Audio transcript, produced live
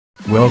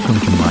Welcome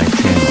to my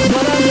channel.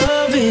 But I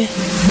love it.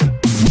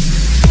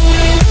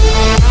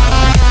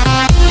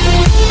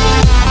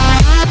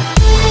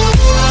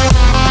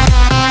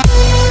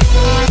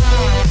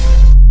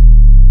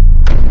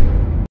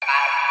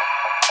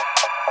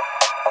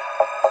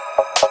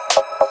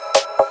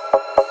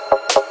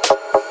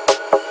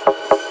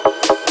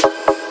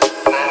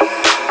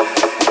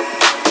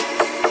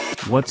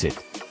 What's it?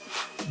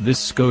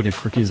 This Skoda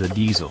Karoq is a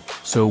diesel,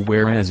 so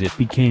whereas it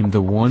became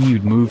the one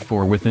you'd move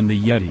for within the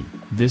Yeti,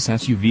 this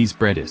SUV's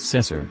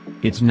predecessor,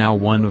 it's now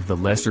one of the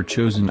lesser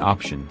chosen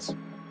options.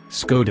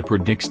 Skoda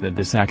predicts that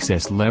this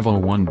access level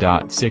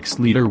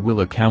 1.6-liter will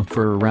account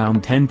for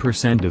around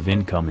 10% of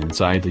income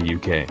inside the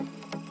UK.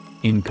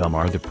 Income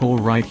are the pull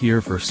right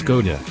here for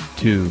Skoda,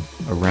 too.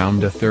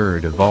 Around a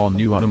third of all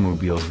new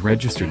automobiles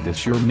registered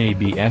this year may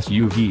be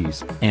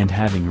SUVs, and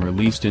having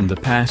released in the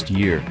past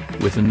year,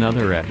 with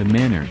another at the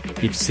manor,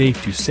 it's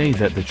safe to say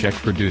that the Czech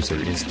producer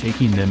is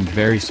taking them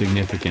very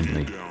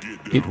significantly.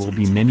 It will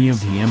be many of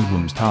the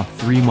emblem's top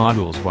 3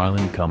 models, while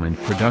income and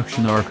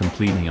production are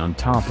completely on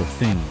top of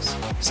things,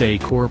 say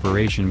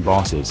corporation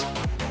bosses.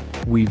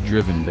 We've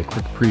driven the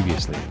Karoq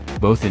previously,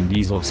 both in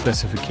diesel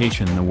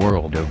specification the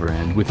world over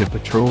and with a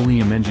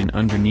petroleum engine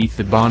underneath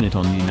the bonnet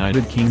on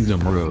United Kingdom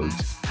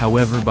roads,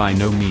 however by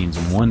no means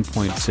a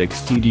 1.6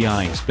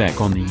 TDI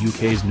spec on the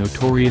UK's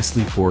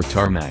notoriously poor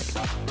tarmac.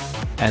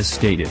 As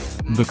stated,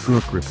 the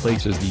Karoq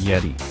replaces the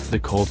Yeti, the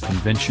cult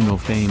conventional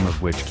fame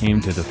of which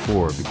came to the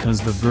fore because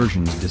the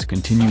version's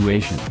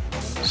discontinuation.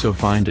 So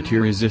find it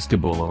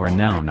irresistible or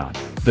now not,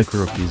 the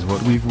Karoq is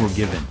what we were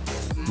given.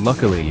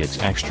 Luckily it's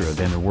extra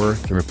than a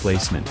worth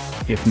replacement,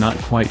 if not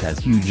quite as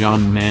huge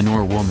on man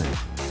or woman.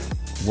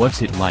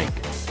 What's it like?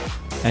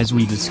 As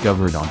we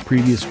discovered on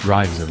previous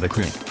drives of the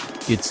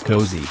Karoq, it's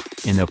cozy,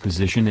 in a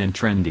position and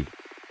trendy.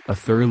 A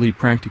thoroughly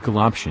practical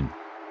option.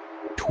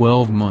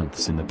 12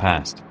 months in the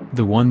past,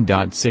 the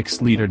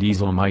 1.6-liter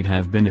diesel might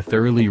have been a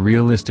thoroughly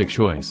realistic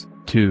choice,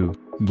 too,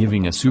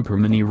 giving a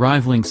supermini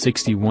rivaling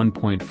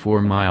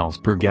 61.4 miles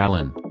per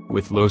gallon.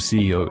 With low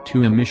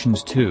CO2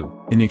 emissions too,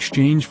 in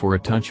exchange for a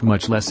touch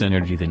much less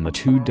energy than the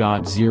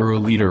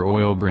 2.0-liter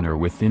oil burner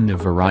within the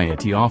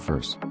variety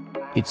offers.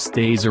 It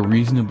stays a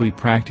reasonably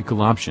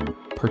practical option,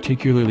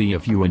 particularly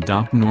if you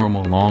adopt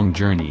normal long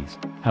journeys.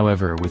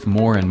 However, with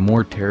more and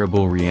more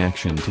terrible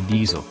reaction to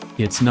diesel,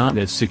 it's not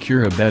as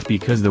secure a bet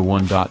because the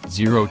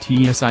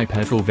 1.0 TSI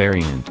petrol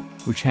variant,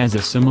 which has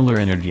a similar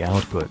energy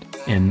output,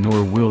 and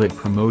nor will it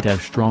promote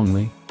as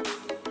strongly.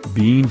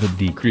 Being the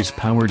decreased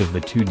power of the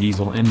 2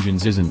 diesel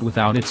engines isn't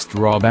without its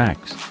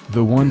drawbacks.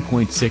 The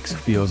 1.6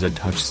 feels a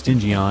touch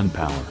stingy on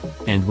power,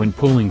 and when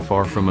pulling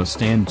far from a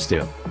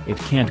standstill, it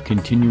can't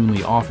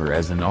continually offer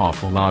as an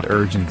awful lot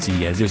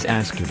urgency as is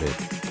asked of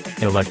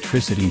it.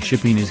 Electricity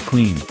shipping is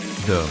clean,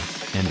 though,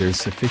 and there's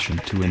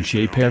sufficient to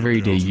in-shape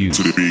everyday use.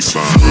 To the